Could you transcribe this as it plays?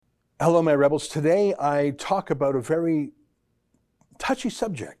Hello, my rebels. Today I talk about a very touchy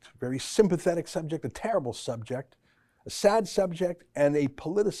subject, very sympathetic subject, a terrible subject, a sad subject, and a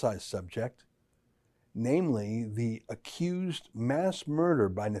politicized subject, namely the accused mass murder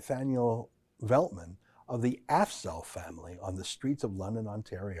by Nathaniel Veltman of the Afzaal family on the streets of London,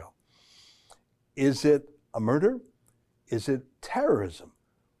 Ontario. Is it a murder? Is it terrorism?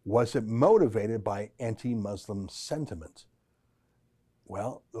 Was it motivated by anti-Muslim sentiment?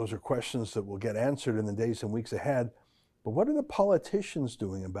 Well, those are questions that will get answered in the days and weeks ahead. But what are the politicians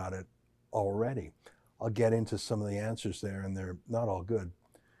doing about it already? I'll get into some of the answers there, and they're not all good.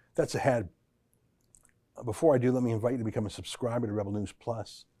 That's ahead. Before I do, let me invite you to become a subscriber to Rebel News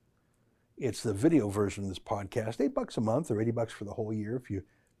Plus. It's the video version of this podcast, $8 a month or $80 for the whole year if you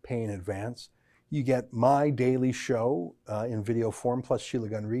pay in advance. You get my daily show in video form, plus Sheila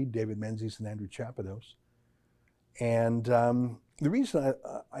Gunn Reid, David Menzies, and Andrew Chapados. And the reason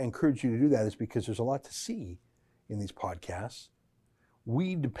I encourage you to do that is because there's a lot to see in these podcasts.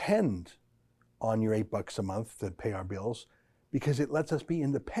 We depend on your $8 a month to pay our bills because it lets us be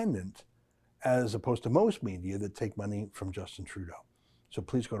independent as opposed to most media that take money from Justin Trudeau. So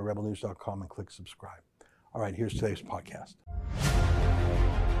please go to rebelnews.com and click subscribe. All right, here's today's podcast.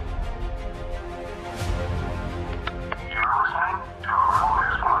 You're listening to a Rebel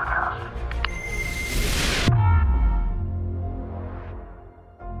News podcast.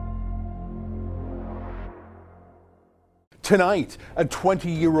 Tonight, a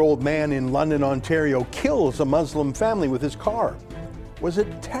 20-year-old man in London, Ontario kills a Muslim family with his car. Was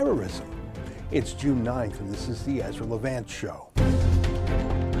it terrorism? It's June 9th, and this is the Ezra Levant Show.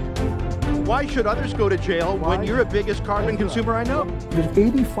 Why should others go to jail when you're the biggest carbon consumer I know? There's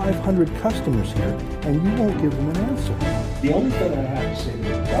 8,500 customers here, and you won't give them an answer. The only thing I have to say to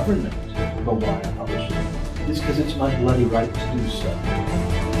the government about why I publish it is because it's my bloody right to do so.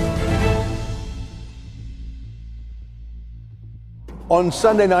 On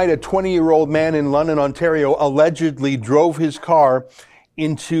Sunday night, a 20-year-old man in London, Ontario, allegedly drove his car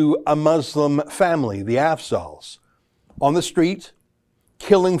into a Muslim family, the Afzaals, on the street,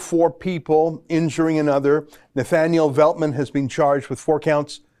 killing 4 people, injuring another. Nathaniel Veltman has been charged with 4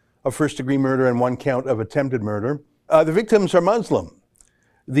 counts of first-degree murder and 1 count of attempted murder. The victims are Muslim.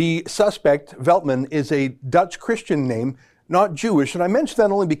 The suspect, Veltman, is a Dutch Christian name, not Jewish, and I mention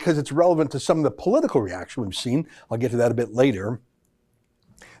that only because it's relevant to some of the political reaction we've seen. I'll get to that a bit later.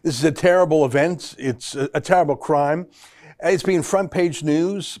 This is a terrible event. It's a terrible crime. It's been front page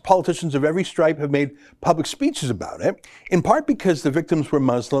news. Politicians of every stripe have made public speeches about it, in part because the victims were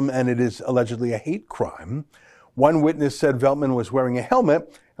Muslim and it is allegedly a hate crime. One witness said Veltman was wearing a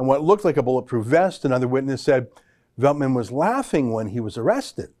helmet and what looked like a bulletproof vest. Another witness said Veltman was laughing when he was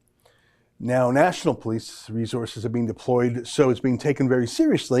arrested. Now, national police resources are being deployed, so it's being taken very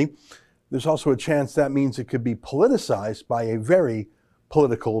seriously. There's also a chance that means it could be politicized by a very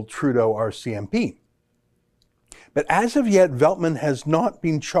political Trudeau RCMP. But as of yet, Veltman has not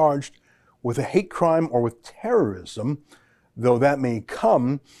been charged with a hate crime or with terrorism, though that may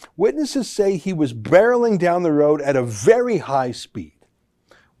come. Witnesses say he was barreling down the road at a very high speed.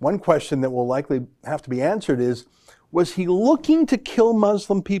 One question that will likely have to be answered is, was he looking to kill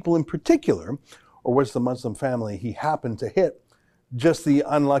Muslim people in particular, or was the Muslim family he happened to hit just the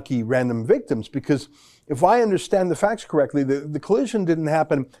unlucky random victims? Because if I understand the facts correctly, the collision didn't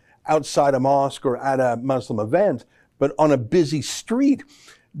happen outside a mosque or at a Muslim event, but on a busy street.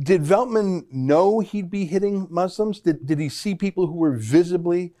 Did Veltman know he'd be hitting Muslims? Did he see people who were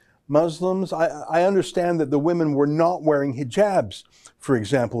visibly Muslims? I understand that the women were not wearing hijabs, for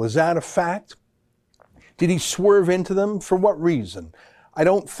example. Is that a fact? Did he swerve into them? For what reason? I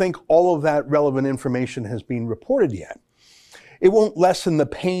don't think all of that relevant information has been reported yet. It won't lessen the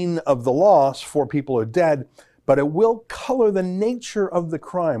pain of the loss, 4 people are dead, but it will color the nature of the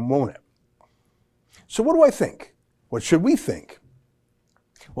crime, won't it? So what do I think? What should we think?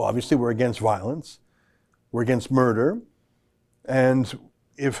 Well, obviously we're against violence. We're against murder. And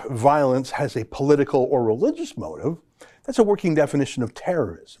if violence has a political or religious motive, that's a working definition of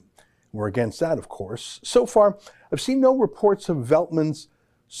terrorism. We're against that, of course. So far, I've seen no reports of Veltman's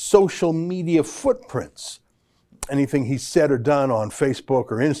social media footprints, anything he's said or done on Facebook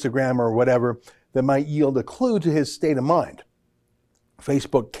or Instagram or whatever that might yield a clue to his state of mind.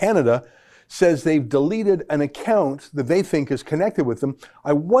 Facebook Canada says they've deleted an account that they think is connected with them.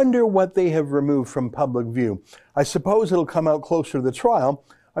 I wonder what they have removed from public view. I suppose it'll come out closer to the trial.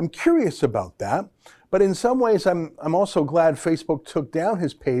 I'm curious about that. But in some ways, I'm also glad Facebook took down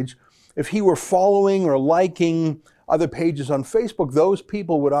his page. If he were following or liking other pages on Facebook, those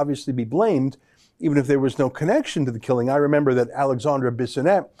people would obviously be blamed, even if there was no connection to the killing. I remember that Alexandra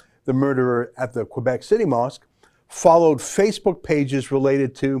Bissonnette, the murderer at the Quebec City Mosque, followed Facebook pages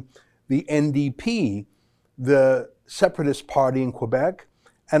related to the NDP, the separatist party in Quebec,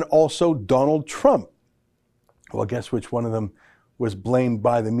 and also Donald Trump. Well, guess which one of them was blamed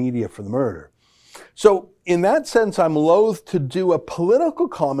by the media for the murder. So in that sense, I'm loath to do a political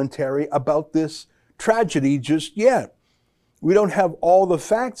commentary about this tragedy just yet. We don't have all the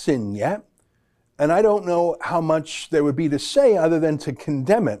facts in yet, and I don't know how much there would be to say other than to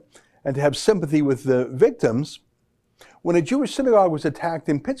condemn it and to have sympathy with the victims. When a Jewish synagogue was attacked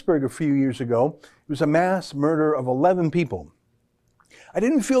in Pittsburgh a few years ago, it was a mass murder of 11 people. I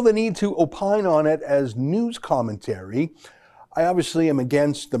didn't feel the need to opine on it as news commentary. I obviously am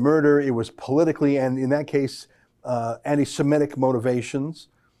against the murder. It was politically, and in that case, anti-Semitic motivations.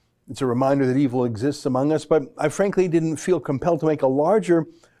 It's a reminder that evil exists among us, but I frankly didn't feel compelled to make a larger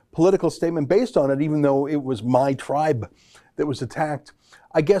political statement based on it, even though it was my tribe that was attacked.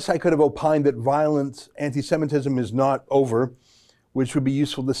 I guess I could have opined that violent anti-Semitism is not over, which would be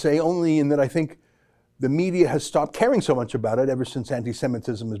useful to say, only in that I think the media has stopped caring so much about it ever since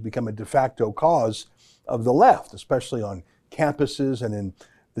anti-Semitism has become a de facto cause of the left, especially on campuses and in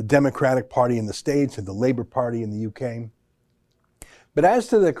the Democratic Party in the States and the Labour Party in the UK. But as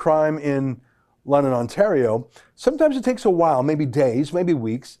to the crime in London, Ontario, sometimes it takes a while, maybe days, maybe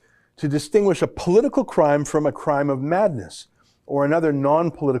weeks, to distinguish a political crime from a crime of madness or another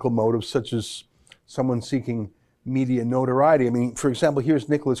non-political motive, such as someone seeking media notoriety. I mean, for example, here's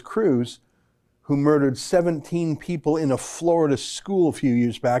Nicholas Cruz, who murdered 17 people in a Florida school a few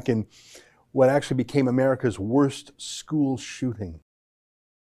years back in what actually became America's worst school shooting.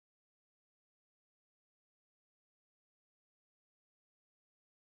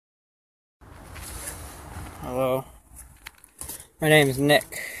 Hello, my name is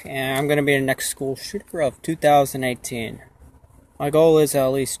Nick, and I'm going to be the next school shooter of 2018. My goal is at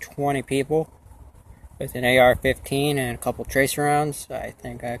least 20 people with an AR-15 and a couple tracer rounds. I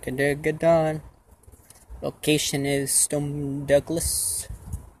think I can get done. Location is Stone Douglas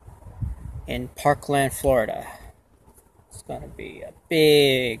in Parkland, Florida. It's going to be a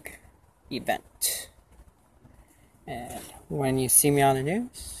big event. And when you see me on the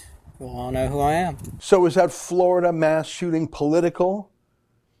news, you'll all know who I am. So is that Florida mass shooting political?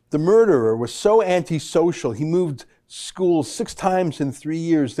 The murderer was so antisocial, he moved schools 6 times in 3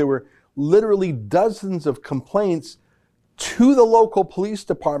 years. There were literally dozens of complaints to the local police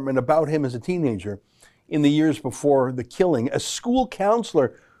department about him as a teenager in the years before the killing. A school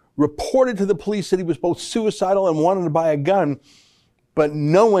counselor reported to the police that he was both suicidal and wanted to buy a gun, but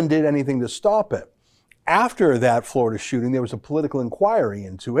no one did anything to stop it. After that Florida shooting, there was a political inquiry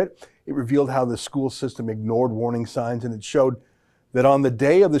into it. It revealed how the school system ignored warning signs, and it showed that on the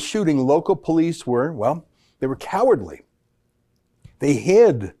day of the shooting, local police were, well, they were cowardly. They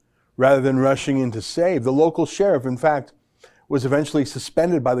hid rather than rushing in to save. The local sheriff, in fact, was eventually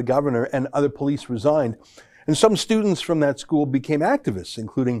suspended by the governor, and other police resigned. And some students from that school became activists,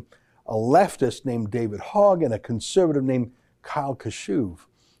 including a leftist named David Hogg and a conservative named Kyle Kashuv.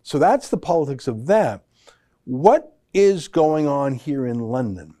 So that's the politics of that. What is going on here in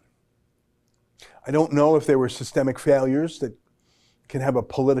London? I don't know if there were systemic failures that can have a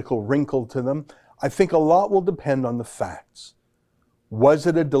political wrinkle to them. I think a lot will depend on the facts. Was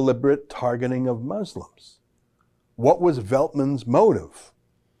it a deliberate targeting of Muslims? What was Veltman's motive?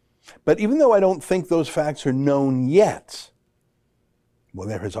 But even though I don't think those facts are known yet, well,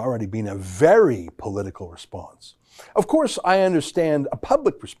 there has already been a very political response. Of course, I understand a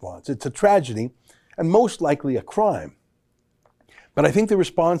public response. It's a tragedy and most likely a crime. But I think the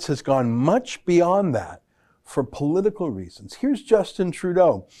response has gone much beyond that for political reasons. Here's Justin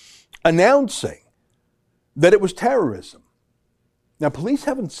Trudeau announcing that it was terrorism. Now, police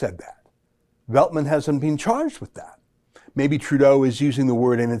haven't said that. Veltman hasn't been charged with that. Maybe Trudeau is using the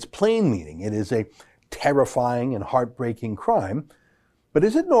word in its plain meaning. It is a terrifying and heartbreaking crime. But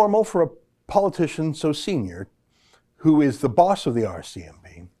is it normal for a politician so senior, who is the boss of the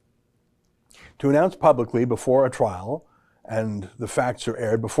RCMP, to announce publicly before a trial and the facts are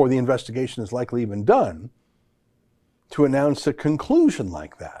aired, before the investigation is likely even done, to announce a conclusion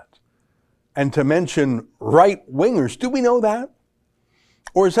like that? And to mention right-wingers, do we know that?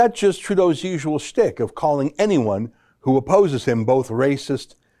 Or is that just Trudeau's usual shtick of calling anyone who opposes him both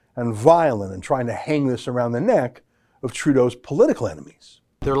racist and violent and trying to hang this around the neck of Trudeau's political enemies?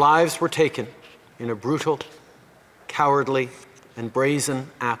 Their lives were taken in a brutal, cowardly, and brazen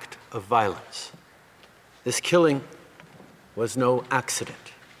act of violence. This killing was no accident.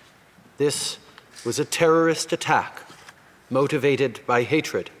 This was a terrorist attack motivated by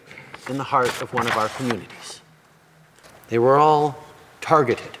hatred in the heart of one of our communities. They were all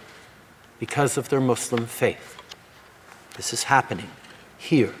targeted because of their Muslim faith. This is happening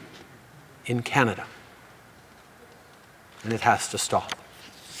here in Canada, and it has to stop.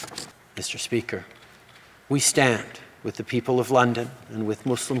 Mr. Speaker, we stand with the people of London and with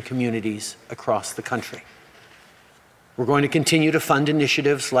Muslim communities across the country. We're going to continue to fund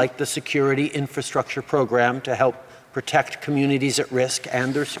initiatives like the Security Infrastructure Program to help protect communities at risk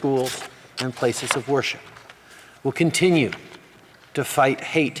and their schools and places of worship. We'll continue to fight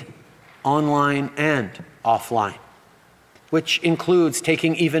hate online and offline, which includes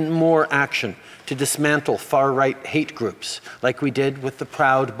taking even more action to dismantle far-right hate groups, like we did with the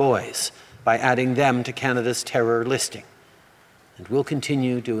Proud Boys, by adding them to Canada's terror listing. And we'll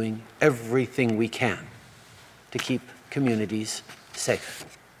continue doing everything we can to keep communities safe.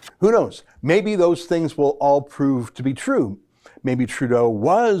 Who knows? Maybe those things will all prove to be true. Maybe Trudeau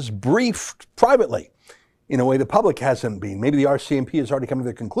was briefed privately in a way the public hasn't been. Maybe the RCMP has already come to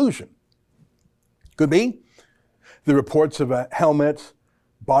the conclusion. Could be. The reports of a helmet,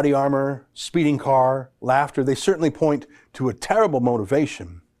 body armor, speeding car, laughter, they certainly point to a terrible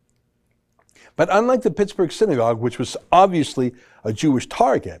motivation. But unlike the Pittsburgh synagogue, which was obviously a Jewish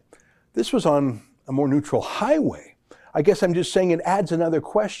target, this was on a more neutral highway. I guess I'm just saying it adds another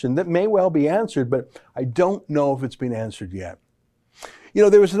question that may well be answered, but I don't know if it's been answered yet. You know,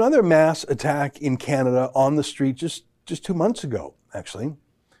 there was another mass attack in Canada on the street just 2 months ago, actually.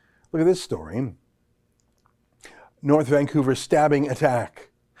 Look at this story. North Vancouver stabbing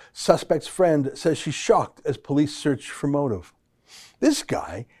attack. Suspect's friend says she's shocked as police search for motive. This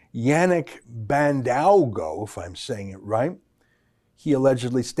guy, Yannick Bandaugo, if I'm saying it right, he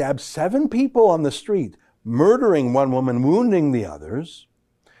allegedly stabbed 7 people on the street, murdering one woman, wounding the others.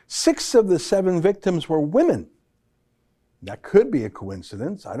 6 of the 7 victims were women. That could be a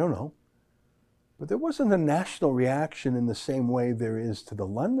coincidence, I don't know. But there wasn't a national reaction in the same way there is to the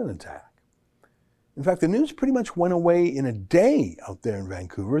London attack. In fact, the news pretty much went away in a day out there in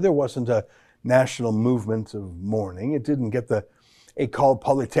Vancouver. There wasn't a national movement of mourning. It didn't get the École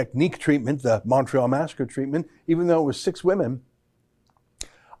Polytechnique treatment, the Montreal Massacre treatment, even though it was 6 women.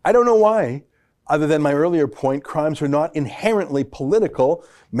 I don't know why, other than my earlier point, crimes are not inherently political.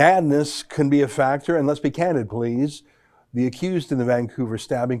 Madness can be a factor, and let's be candid, please. The accused in the Vancouver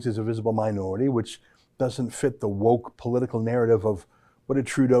stabbings is a visible minority, which doesn't fit the woke political narrative of, what did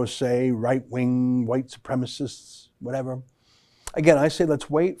Trudeau say, right-wing, white supremacists, whatever. Again, I say let's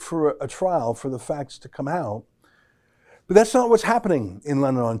wait for a trial for the facts to come out. But that's not what's happening in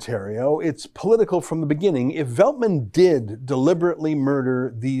London, Ontario. It's political from the beginning. If Veltman did deliberately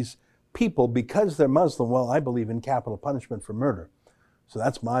murder these people because they're Muslim, well, I believe in capital punishment for murder. So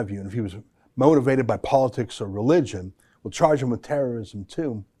that's my view. And if he was motivated by politics or religion, we'll charge him with terrorism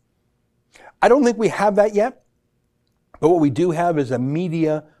too. I don't think we have that yet. But what we do have is a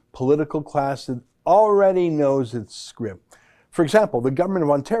media political class that already knows its script. For example, the government of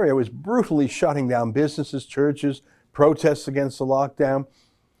Ontario is brutally shutting down businesses, churches, protests against the lockdown.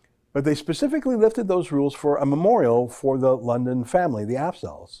 But they specifically lifted those rules for a memorial for the London family, the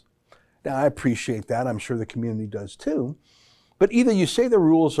Afzals. Now, I appreciate that. I'm sure the community does too. But either you say the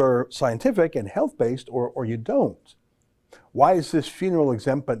rules are scientific and health-based or you don't. Why is this funeral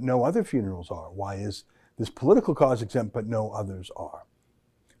exempt but no other funerals are? Why is this political cause exempt but no others are?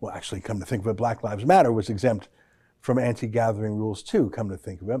 Well, actually, come to think of it, Black Lives Matter was exempt from anti-gathering rules too, come to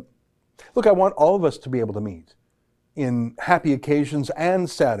think of it. Look, I want all of us to be able to meet in happy occasions and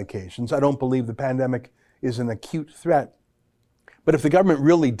sad occasions. I don't believe the pandemic is an acute threat. But if the government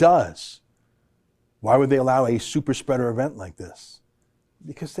really does, why would they allow a super spreader event like this?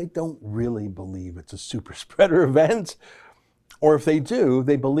 Because they don't really believe it's a super spreader event. Or if they do,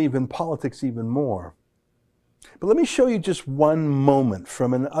 they believe in politics even more. But let me show you just one moment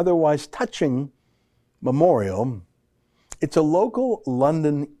from an otherwise touching memorial. It's a local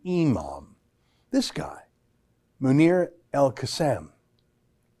London imam. This guy, Munir El-Qassam.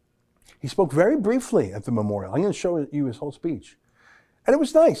 He spoke very briefly at the memorial. I'm going to show you his whole speech. And it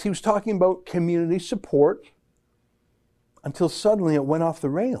was nice. He was talking about community support until suddenly it went off the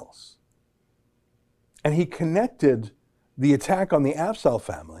rails. And he connected the attack on the Afzaal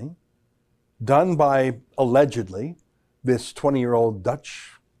family, done by, allegedly, this 20-year-old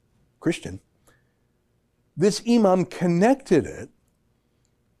Dutch Christian. This imam connected it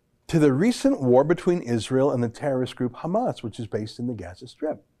to the recent war between Israel and the terrorist group Hamas, which is based in the Gaza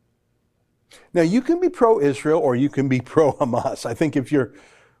Strip. Now, you can be pro-Israel or you can be pro-Hamas. I think if you're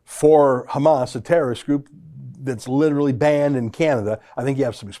for Hamas, a terrorist group that's literally banned in Canada, I think you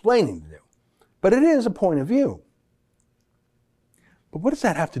have some explaining to do. But it is a point of view. But what does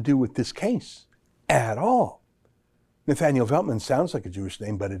that have to do with this case? At all. Nathaniel Veltman sounds like a Jewish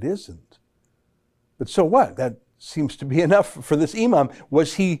name, but it isn't. But so what? That seems to be enough for this imam.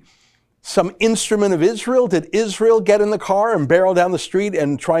 Was he some instrument of Israel? Did Israel get in the car and barrel down the street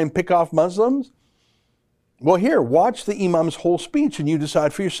and try and pick off Muslims? Well, here, watch the imam's whole speech and you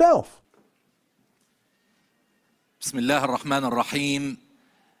decide for yourself. Bismillah ar-Rahman ar-Rahim.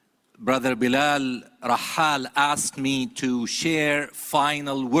 Brother Bilal Rahal asked me to share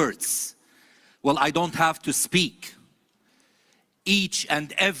final words. Well, I don't have to speak. Each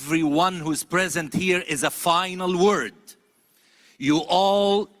and every one who's present here is a final word. You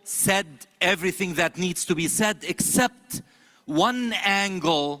all said everything that needs to be said, except one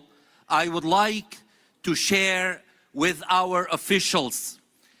angle I would like to share with our officials.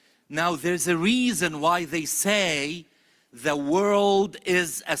 Now, there's a reason why they say the world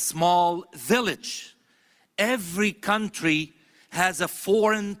is a small village. Every country has a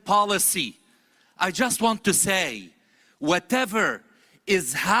foreign policy. I just want to say, whatever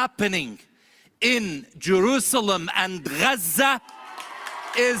is happening in Jerusalem and Gaza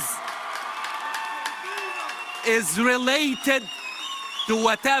is related to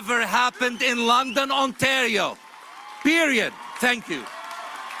whatever happened in London, Ontario. Period. Thank you.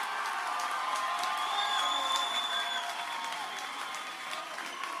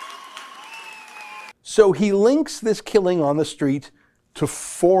 So he links this killing on the street to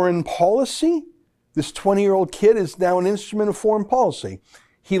foreign policy? This 20-year-old kid is now an instrument of foreign policy.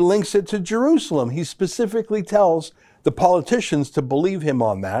 He links it to Jerusalem. He specifically tells the politicians to believe him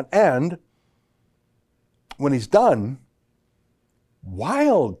on that. And when he's done,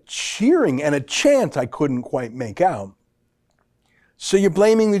 wild cheering and a chant I couldn't quite make out. So you're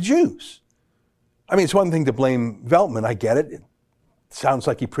blaming the Jews. I mean, it's one thing to blame Veltman. I get it. It sounds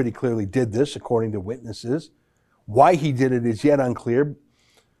like he pretty clearly did this, according to witnesses. Why he did it is yet unclear.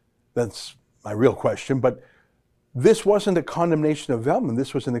 That's my real question. But this wasn't a condemnation of Veltman.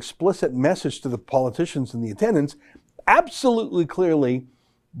 This was an explicit message to the politicians and the attendants, absolutely clearly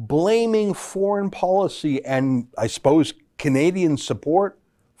blaming foreign policy and, I suppose, Canadian support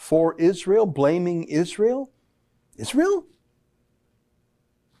for Israel, blaming Israel. Israel?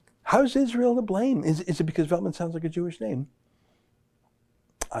 How's Israel to blame? Is it because Veltman sounds like a Jewish name?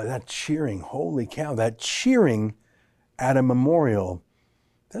 That cheering, holy cow, that cheering at a memorial,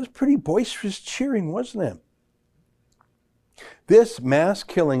 that was pretty boisterous cheering, wasn't it? This mass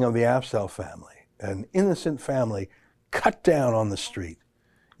killing of the Afzal family, an innocent family cut down on the street,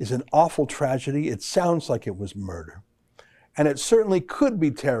 is an awful tragedy. It sounds like it was murder. And it certainly could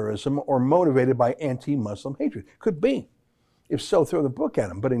be terrorism or motivated by anti-Muslim hatred. Could be. If so, throw the book at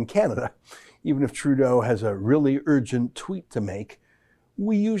him. But in Canada, even if Trudeau has a really urgent tweet to make,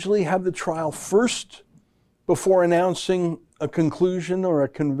 we usually have the trial first before announcing a conclusion or a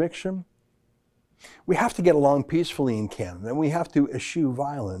conviction. We have to get along peacefully in Canada, and we have to eschew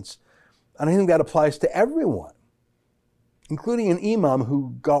violence. And I think that applies to everyone, including an imam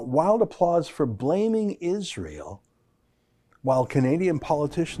who got wild applause for blaming Israel while Canadian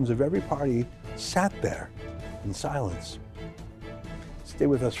politicians of every party sat there in silence. Stay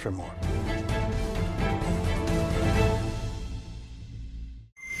with us for more.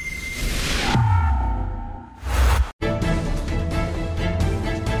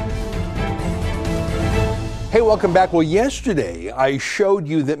 Hey, welcome back. Well, yesterday I showed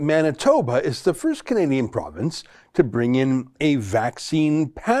you that Manitoba is the first Canadian province to bring in a vaccine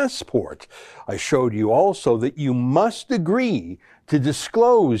passport. I showed you also that you must agree to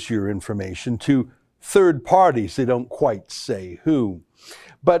disclose your information to third parties. They don't quite say who.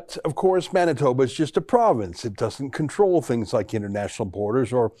 But of course, Manitoba is just a province. It doesn't control things like international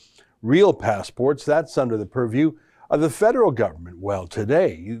borders or real passports. That's under the purview of the federal government. Well,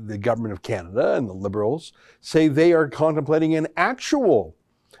 today, the government of Canada and the Liberals say they are contemplating an actual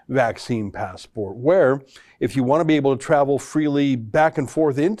vaccine passport, where if you want to be able to travel freely back and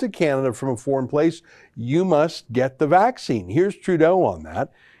forth into Canada from a foreign place, you must get the vaccine. Here's Trudeau on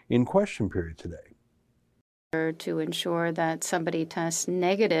that in question period today. To ensure that somebody tests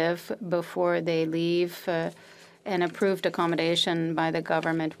negative before they leave an approved accommodation by the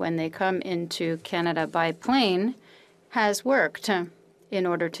government when they come into Canada by plane has worked in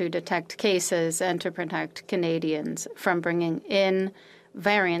order to detect cases and to protect Canadians from bringing in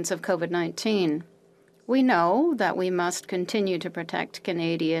variants of COVID-19. We know that we must continue to protect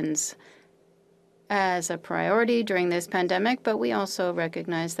Canadians as a priority during this pandemic, but we also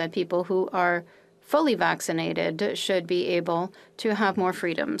recognize that people who are fully vaccinated should be able to have more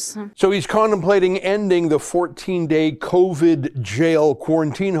freedoms. So he's contemplating ending the 14-day COVID jail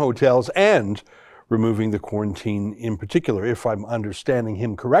quarantine hotels and removing the quarantine in particular, if I'm understanding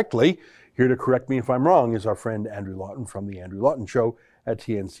him correctly. Here to correct me if I'm wrong is our friend Andrew Lawton from The Andrew Lawton Show at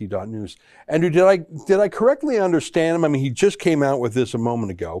tnc.news. Andrew, did I correctly understand him? I mean, he just came out with this a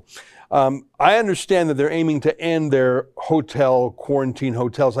moment ago. I understand that they're aiming to end their quarantine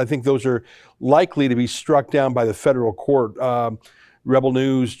hotels. I think those are likely to be struck down by the federal court. Rebel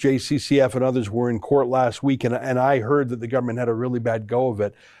News, JCCF, and others were in court last week, and I heard that the government had a really bad go of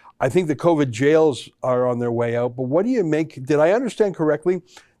it. I think the COVID jails are on their way out, but what do you make? Did I understand correctly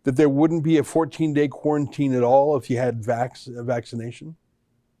that there wouldn't be a 14-day quarantine at all if you had vaccination?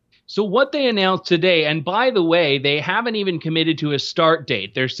 So what they announced today, and by the way, they haven't even committed to a start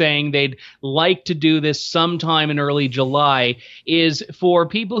date. They're saying they'd like to do this sometime in early July, is for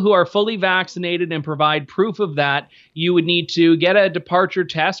people who are fully vaccinated and provide proof of that, you would need to get a departure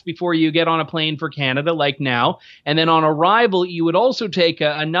test before you get on a plane for Canada, like now. And then on arrival, you would also take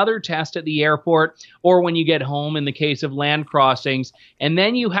another test at the airport or when you get home in the case of land crossings. And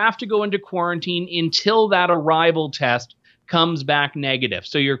then you have to go into quarantine until that arrival test comes back negative.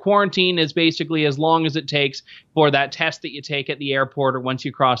 So your quarantine is basically as long as it takes for that test that you take at the airport or once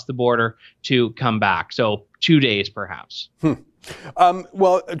you cross the border to come back. So 2 days perhaps.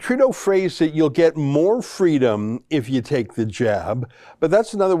 Well, Trudeau phrased it, you'll get more freedom if you take the jab, but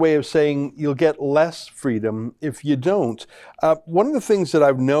that's another way of saying you'll get less freedom if you don't. One of the things that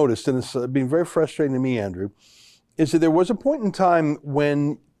I've noticed, and it's been very frustrating to me, Andrew, is that there was a point in time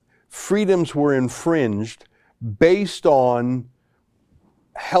when freedoms were infringed based on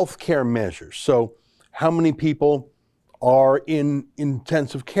healthcare measures. So how many people are in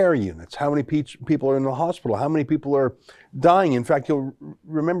intensive care units? How many people are in the hospital? How many people are dying? In fact, you'll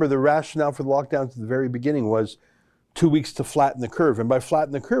remember the rationale for the lockdowns at the very beginning was 2 weeks to flatten the curve. And by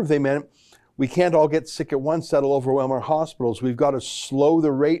flatten the curve, they meant we can't all get sick at once. That'll overwhelm our hospitals. We've got to slow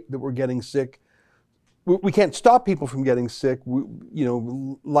the rate that we're getting sick. We can't stop people from getting sick.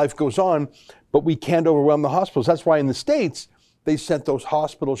 Life goes on, but we can't overwhelm the hospitals. That's why in the States, they sent those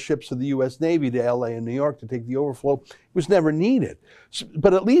hospital ships of the U.S. Navy to L.A. and New York to take the overflow. It was never needed.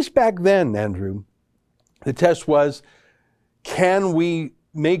 But at least back then, Andrew, the test was, can we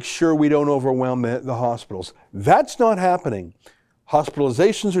make sure we don't overwhelm the hospitals? That's not happening.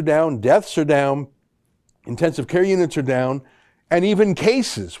 Hospitalizations are down, deaths are down, intensive care units are down, and even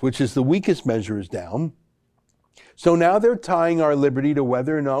cases, which is the weakest measure, is down. So now they're tying our liberty to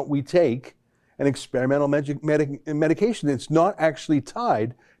whether or not we take an experimental medication. It's not actually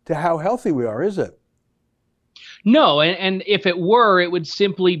tied to how healthy we are, is it? No, and if it were, it would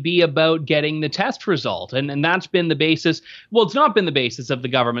simply be about getting the test result. And that's been the basis. Well, it's not been the basis of the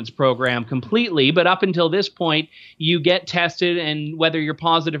government's program completely, but up until this point, you get tested, and whether you're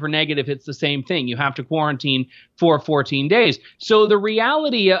positive or negative, it's the same thing. You have to quarantine for 14 days. So the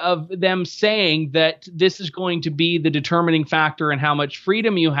reality of them saying that this is going to be the determining factor in how much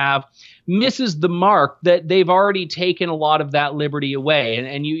freedom you have misses the mark, that they've already taken a lot of that liberty away.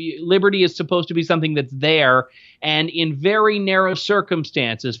 And liberty is supposed to be something that's there, and in very narrow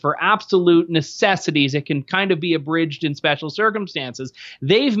circumstances, for absolute necessities, it can kind of be abridged in special circumstances.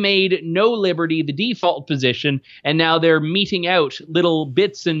 They've made no liberty the default position, and now they're meting out little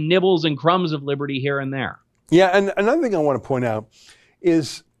bits and nibbles and crumbs of liberty here and there. Yeah, and another thing I want to point out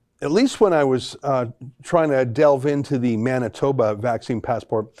is, at least when I was trying to delve into the Manitoba vaccine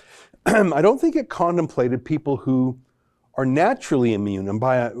passport, I don't think it contemplated people who are naturally immune. And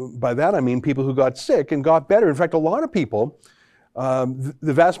by that, I mean people who got sick and got better. In fact, a lot of people, the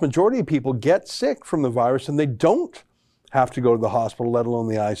vast majority of people get sick from the virus and they don't have to go to the hospital, let alone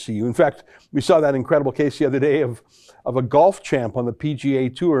the ICU. In fact, we saw that incredible case the other day of a golf champ on the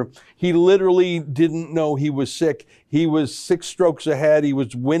PGA Tour. He literally didn't know he was sick. He was 6 strokes ahead. He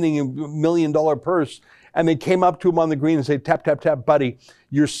was winning a $1 million purse. And they came up to him on the green and said, tap, tap, tap, buddy,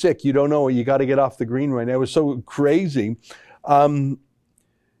 you're sick. You don't know it. You got to get off the green right now. It was so crazy.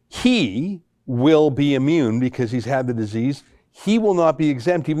 He will be immune because he's had the disease. He will not be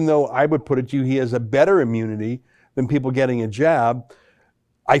exempt, even though I would put it to you, he has a better immunity than people getting a jab.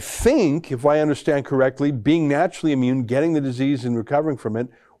 I think, if I understand correctly, being naturally immune, getting the disease and recovering from it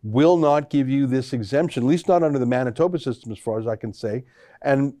will not give you this exemption, at least not under the Manitoba system, as far as I can say.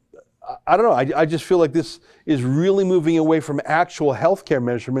 And I don't know, I just feel like this is really moving away from actual healthcare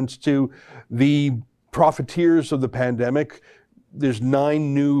measurements to the profiteers of the pandemic. There's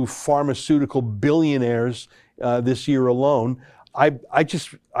 9 new pharmaceutical billionaires this year alone. I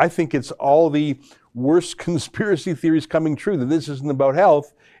think it's all the worst conspiracy theories coming true, that this isn't about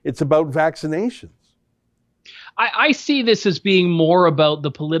health, it's about vaccinations. I see this as being more about the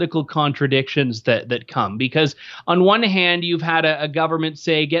political contradictions that come, because on one hand, you've had a government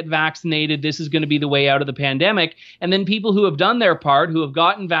say, get vaccinated, this is going to be the way out of the pandemic. And then people who have done their part, who have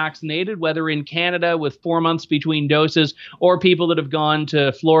gotten vaccinated, whether in Canada with 4 months between doses, or people that have gone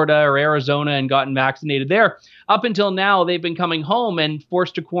to Florida or Arizona and gotten vaccinated there, up until now, they've been coming home and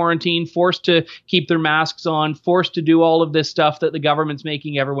forced to quarantine, forced to keep their masks on, forced to do all of this stuff that the government's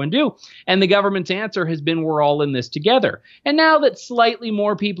making everyone do. And the government's answer has been, we're all in this together. And now that slightly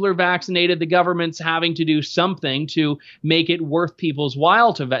more people are vaccinated, the government's having to do something to make it worth people's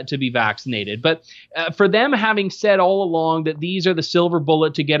while to be vaccinated. But for them having said all along that these are the silver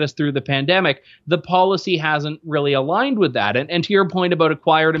bullet to get us through the pandemic, the policy hasn't really aligned with that. And to your point about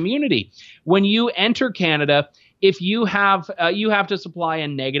acquired immunity, when you enter Canada, if you have to supply a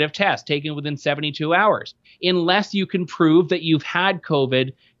negative test taken within 72 hours, unless you can prove that you've had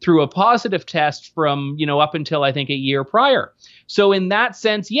COVID through a positive test from, up until I think a year prior. So in that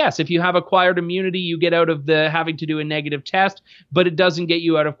sense, yes, if you have acquired immunity, you get out of the having to do a negative test, but it doesn't get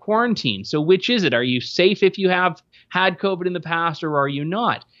you out of quarantine. So which is it? Are you safe if you have had COVID in the past, or are you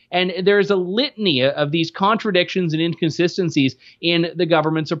not? And there's a litany of these contradictions and inconsistencies in the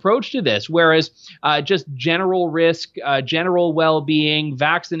government's approach to this, whereas just general risk, general well-being,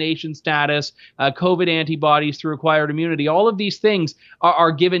 vaccination status, COVID antibodies through acquired immunity, all of these things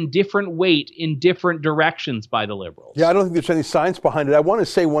are given different weight in different directions by the Liberals. Yeah, I don't think there's any science behind it. I want to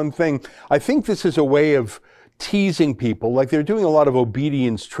say one thing. I think this is a way of teasing people, like they're doing a lot of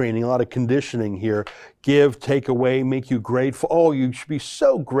obedience training, a lot of conditioning here. Give, take away, make you grateful. Oh, you should be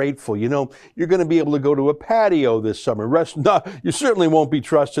so grateful. You're going to be able to go to a patio this summer. You certainly won't be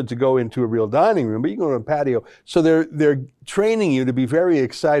trusted to go into a real dining room, but you can go to a patio. So they're training you to be very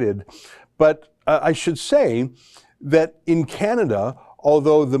excited. But I should say that in Canada,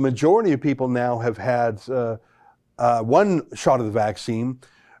 although the majority of people now have had one shot of the vaccine,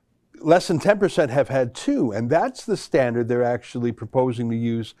 less than 10% have had two, and that's the standard they're actually proposing to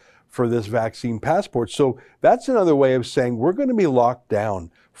use for this vaccine passport. So that's another way of saying we're going to be locked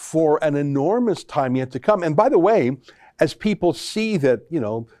down for an enormous time yet to come. And by the way, as people see that,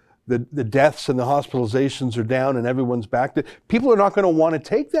 the deaths and the hospitalizations are down and everyone's back, people are not going to want to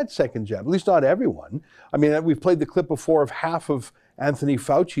take that second jab, at least not everyone. I mean, we've played the clip before of half of Anthony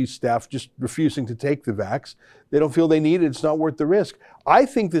Fauci's staff just refusing to take the vax. They don't feel they need it. It's not worth the risk. I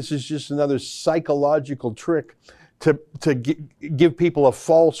think this is just another psychological trick to give people a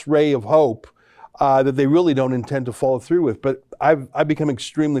false ray of hope that they really don't intend to follow through with. But I've become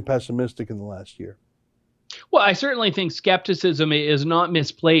extremely pessimistic in the last year. Well, I certainly think skepticism is not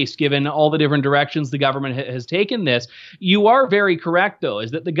misplaced given all the different directions the government has taken this. You are very correct, though,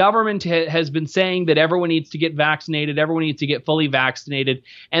 is that the government has been saying that everyone needs to get vaccinated, everyone needs to get fully vaccinated,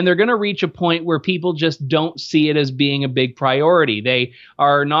 and they're going to reach a point where people just don't see it as being a big priority. They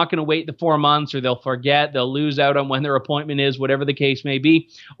are not going to wait the 4 months, or they'll forget, they'll lose out on when their appointment is, whatever the case may be.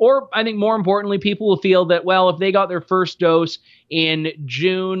 Or I think more importantly, people will feel that, well, if they got their first dose in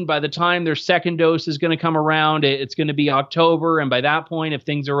June, by the time their second dose is going to come around, it's going to be October. And by that point, if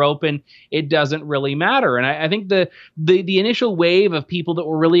things are open, it doesn't really matter. And I think the initial wave of people that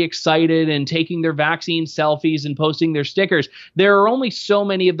were really excited and taking their vaccine selfies and posting their stickers, there are only so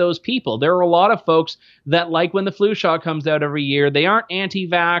many of those people. There are a lot of folks that, like when the flu shot comes out every year, they aren't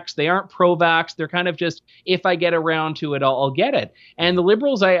anti-vax, they aren't pro-vax. They're kind of just, if I get around to it, I'll get it. And the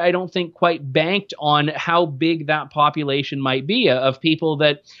Liberals, I don't think quite banked on how big that population might be of people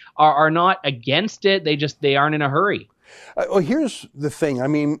that are not against it. They aren't in a hurry. Well, here's the thing. I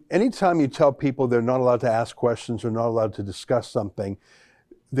mean, anytime you tell people they're not allowed to ask questions or not allowed to discuss something,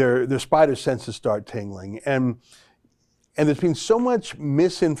 their spider senses start tingling. And there's been so much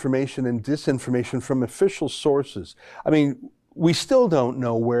misinformation and disinformation from official sources. I mean, we still don't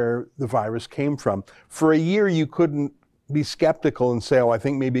know where the virus came from. For a year, you couldn't be skeptical and say, oh, I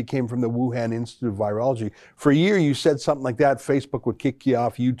think maybe it came from the Wuhan Institute of Virology. For a year, you said something like that, Facebook would kick you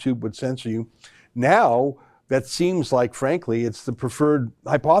off, YouTube would censor you. Now, that seems like, frankly, it's the preferred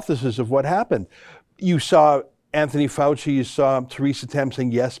hypothesis of what happened. You saw Anthony Fauci, you saw Theresa Tam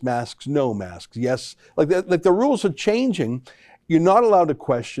saying, yes, masks, no masks, yes. Like the rules are changing. You're not allowed to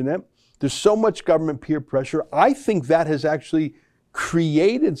question it. There's so much government peer pressure. I think that has actually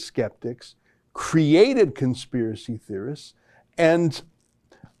created skeptics, created conspiracy theorists, and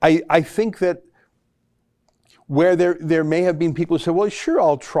I think that where there may have been people who say, well, sure,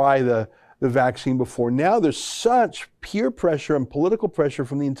 I'll try the vaccine before. Now there's such peer pressure and political pressure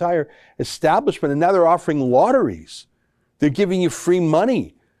from the entire establishment, and now they're offering lotteries. They're giving you free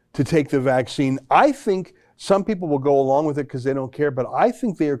money to take the vaccine. I think some people will go along with it because they don't care, but I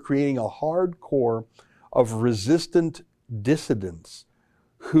think they are creating a hardcore of resistant dissidents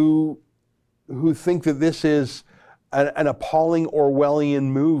who think that this is an appalling Orwellian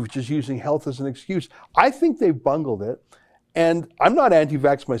move, just using health as an excuse. I think they've bungled it. And I'm not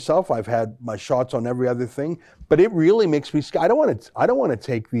anti-vax myself. I've had my shots on every other thing, but it really makes me scared. I don't want to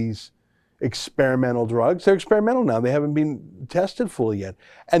take these experimental drugs. They're experimental now. They haven't been tested fully yet.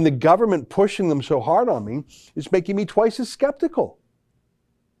 And the government pushing them so hard on me is making me twice as skeptical.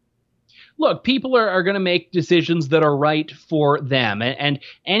 Look, people are going to make decisions that are right for them. And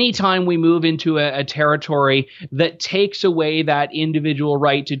anytime we move into a territory that takes away that individual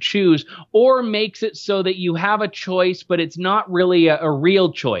right to choose or makes it so that you have a choice, but it's not really a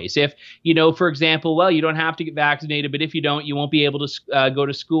real choice. If, for example, well, you don't have to get vaccinated, but if you don't, you won't be able to go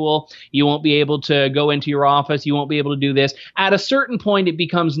to school. You won't be able to go into your office. You won't be able to do this. At a certain point, it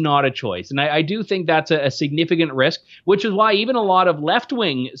becomes not a choice. And I do think that's a significant risk, which is why even a lot of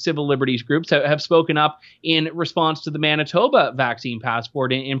left-wing civil liberties groups have spoken up in response to the Manitoba vaccine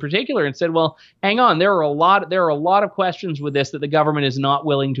passport in particular and said, well, hang on, there are a lot of questions with this that the government is not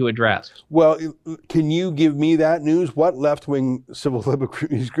willing to address. Well, can you give me that news? What left-wing civil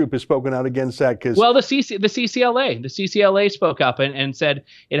liberties group has spoken out against that? Well, the CCLA spoke up and said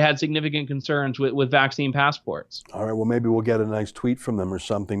it had significant concerns with vaccine passports. All right, well, maybe we'll get a nice tweet from them or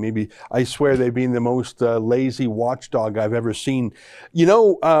something. Maybe, I swear they've been the most lazy watchdog I've ever seen.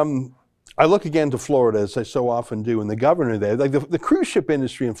 I look again to Florida, as I so often do, and the governor there, like the cruise ship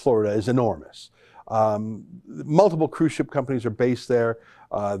industry in Florida is enormous. Multiple cruise ship companies are based there.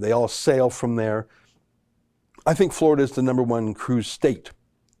 They all sail from there. I think Florida is the #1 cruise state.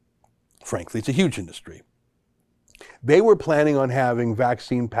 Frankly, it's a huge industry. They were planning on having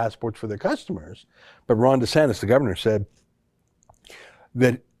vaccine passports for their customers, but Ron DeSantis, the governor, said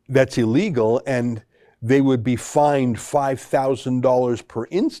that that's illegal and they would be fined $5,000 per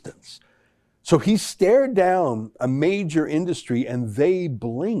instance. So he stared down a major industry and they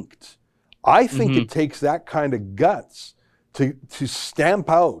blinked. I think it takes that kind of guts to stamp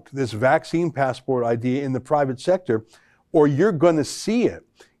out this vaccine passport idea in the private sector, or you're going to see it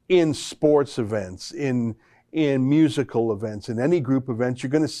in sports events, in musical events, in any group events.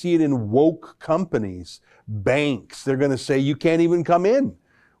 You're going to see it in woke companies, banks. They're going to say you can't even come in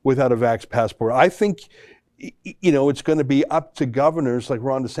without a vax passport. I think it's going to be up to governors like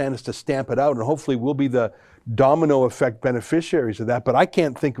Ron DeSantis to stamp it out, and hopefully we'll be the domino effect beneficiaries of that. But I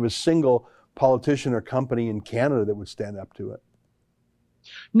can't think of a single politician or company in Canada that would stand up to it.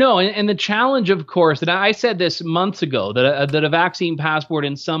 No, and the challenge, of course, and I said this months ago, that a vaccine passport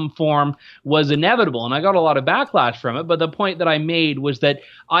in some form was inevitable, and I got a lot of backlash from it. But the point that I made was that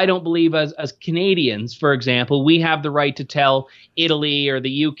I don't believe as Canadians, for example, we have the right to tell Italy or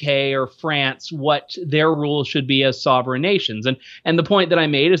the UK or France what their rules should be as sovereign nations. And the point that I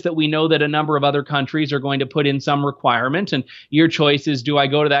made is that we know that a number of other countries are going to put in some requirement, and your choice is, do I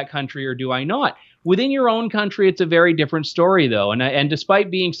go to that country or do I not? Within your own country, it's a very different story, though. And despite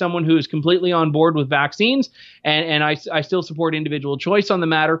being someone who is completely on board with vaccines, and I still support individual choice on the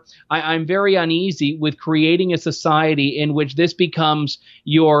matter, I'm very uneasy with creating a society in which this becomes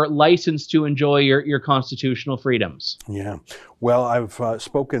your license to enjoy your constitutional freedoms. Yeah. Well, I've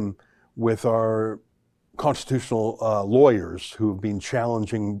spoken with our constitutional lawyers who have been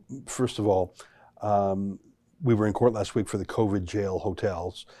challenging, first of all, we were in court last week for the COVID jail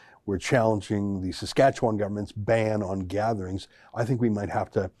hotels. We're challenging the Saskatchewan government's ban on gatherings. I think we might have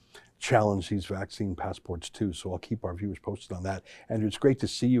to challenge these vaccine passports too, so I'll keep our viewers posted on that. Andrew, it's great to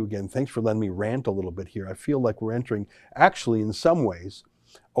see you again. Thanks for letting me rant a little bit here. I feel like we're entering, actually in some ways,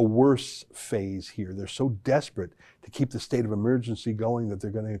 a worse phase here. They're so desperate to keep the state of emergency going that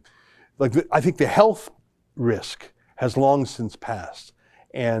they're going to, I think the health risk has long since passed.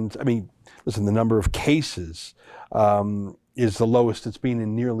 And I mean, listen, the number of cases is the lowest it's been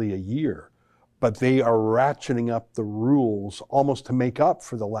in nearly a year, but they are ratcheting up the rules almost to make up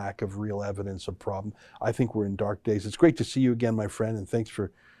for the lack of real evidence of problem. I think we're in dark days. It's great to see you again, my friend, and thanks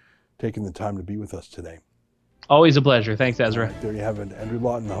for taking the time to be with us today. Always a pleasure. Thanks, Ezra. Right, there you have it. Andrew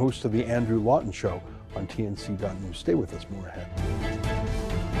Lawton, the host of the Andrew Lawton Show on TNC.news. Stay with us, more ahead.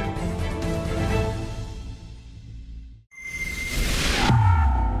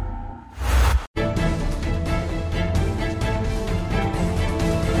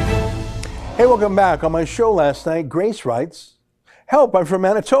 Hey, welcome back. On my show last night, Grace writes, "Help, I'm from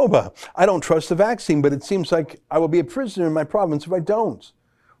Manitoba. I don't trust the vaccine, but it seems like I will be a prisoner in my province if I don't."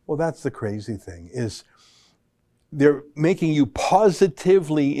 Well, that's the crazy thing, is they're making you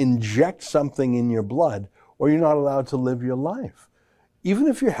positively inject something in your blood, or you're not allowed to live your life. Even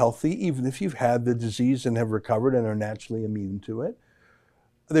if you're healthy, even if you've had the disease and have recovered and are naturally immune to it,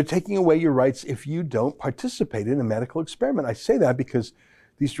 they're taking away your rights if you don't participate in a medical experiment. I say that because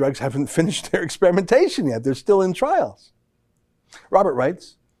these drugs haven't finished their experimentation yet. They're still in trials. Robert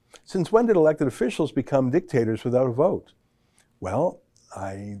writes, since when did elected officials become dictators without a vote? Well,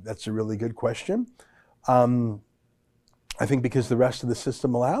 that's a really good question. I think because the rest of the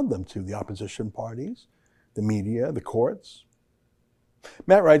system allowed them to, the opposition parties, the media, the courts.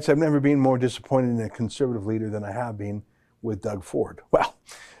 Matt writes, I've never been more disappointed in a conservative leader than I have been with Doug Ford. Well,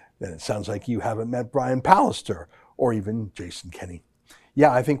 then it sounds like you haven't met Brian Pallister or even Jason Kenney.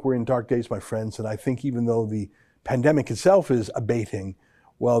 Yeah, I think we're in dark days, my friends, and I think even though the pandemic itself is abating,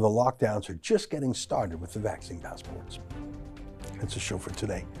 well, the lockdowns are just getting started with the vaccine passports. That's the show for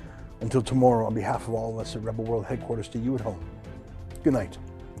today. Until tomorrow, on behalf of all of us at Rebel World Headquarters, to you at home, good night.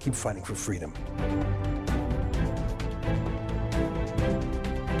 Keep fighting for freedom.